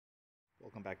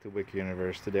Welcome back to Wiki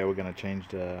Universe. Today we're going to change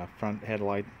the front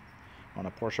headlight on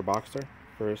a Porsche Boxster.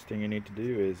 First thing you need to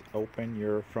do is open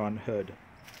your front hood.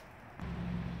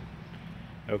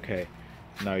 Okay,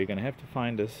 now you're going to have to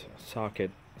find this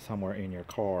socket somewhere in your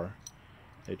car.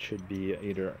 It should be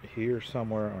either here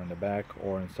somewhere or in the back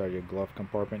or inside your glove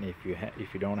compartment.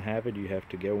 If you don't have it, you have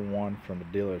to get one from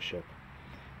the dealership.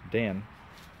 Then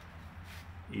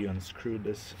you unscrew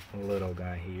this little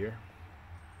guy here.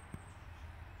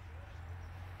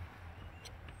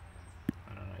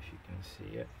 You can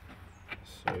see it,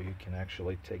 so you can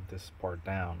actually take this part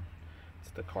down.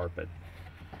 It's the carpet,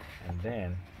 and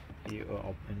then you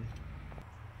open.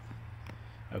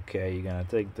 Okay, you're gonna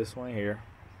take this one here.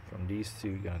 From these two,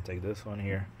 you're gonna take this one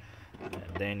here,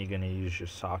 and then you're gonna use your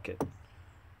socket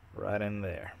right in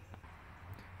there.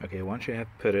 Okay, once you have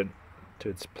put it to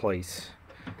its place,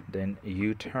 then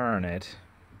you turn it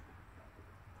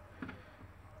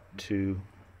to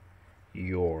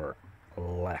your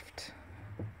left,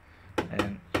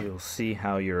 and you'll see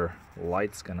how your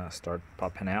light's gonna start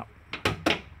popping out.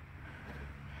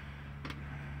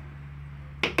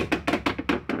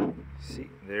 See,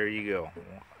 there you go.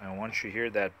 And once you hear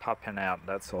that popping out,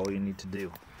 that's all you need to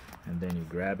do. And then you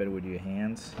grab it with your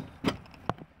hands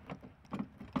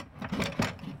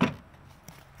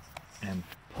and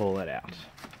pull it out.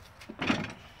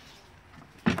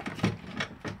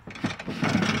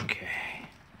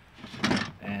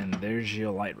 And there's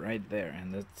your light right there,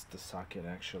 and that's the socket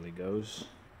actually goes.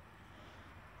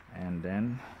 And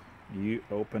then you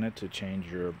open it to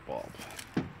change your bulb.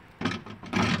 In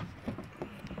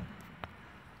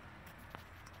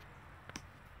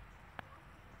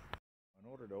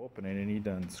order to open it, you need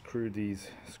to unscrew these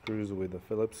screws with a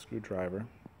Phillips screwdriver.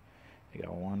 You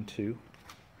got 1, 2,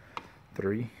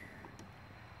 3,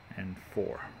 and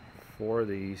 4. 4 of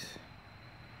these.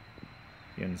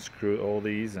 You unscrew all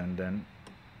these, and then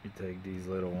you take these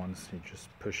little ones, you just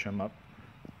push them up,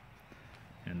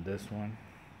 and this one,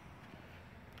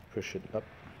 push it up.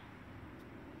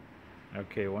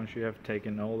 Okay, once you have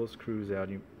taken all the screws out,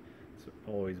 it's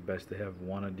always best to have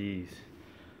one of these,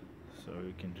 so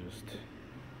you can just,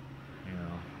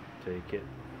 take it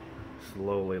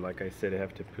slowly. Like I said, you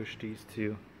have to push these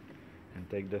two and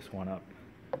take this one up,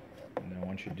 and then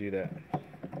once you do that,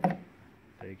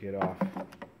 take it off,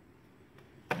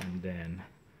 and then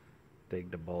take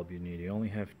the bulb you need. You only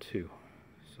have 2,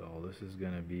 so this is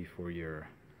going to be for your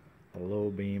low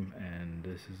beam, and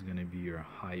this is going to be your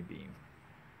high beam.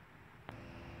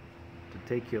 To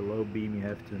take your low beam, you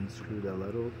have to unscrew that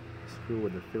little screw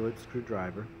with the Phillips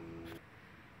screwdriver.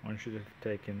 Once you have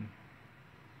taken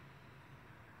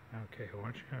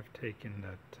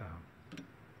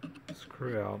that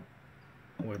screw out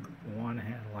with one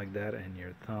hand like that and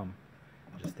your thumb,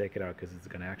 just take it out, because it's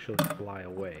going to actually fly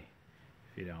away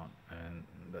if you don't. And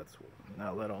that's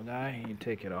that little guy. You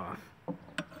take it off,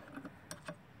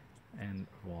 and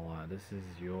voila, this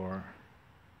is your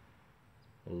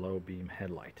low beam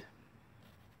headlight.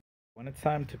 When it's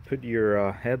time to put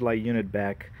your headlight unit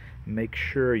back, make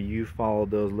sure you follow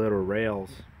those little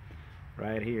rails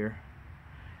right here,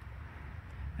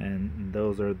 and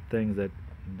those are the things that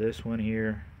this one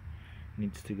here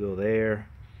needs to go there,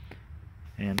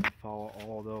 and follow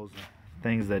all those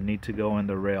things that need to go in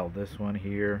the rail. This one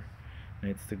here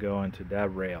needs to go into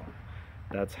that rail.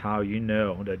 That's how you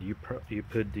know that you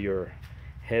put your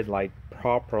headlight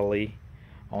properly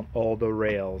on all the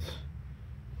rails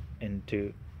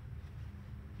into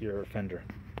your fender.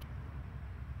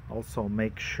 Also,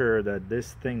 make sure that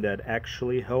this thing that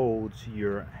actually holds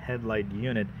your headlight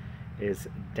unit is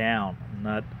down,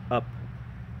 not up.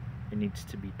 It needs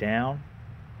to be down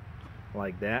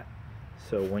like that.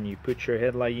 So when you put your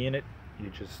headlight unit, you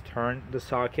just turn the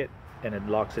socket and it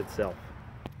locks itself.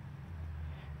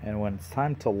 And when it's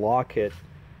time to lock it,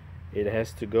 it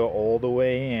has to go all the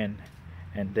way in,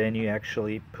 and then you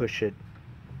actually push it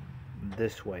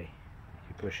this way.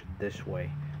 You push it this way,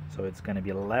 so it's going to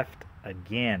be left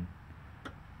again,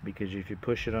 because if you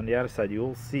push it on the other side,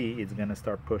 you'll see it's going to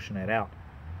start pushing it out.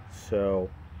 So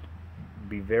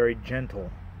be very gentle,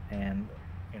 and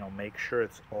make sure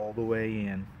it's all the way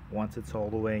in. Once it's all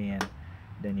the way in,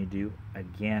 then you do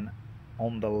again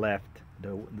on the left,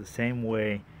 the same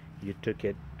way you took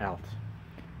it out.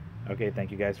 Okay, thank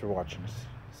you guys for watching.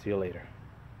 See you later.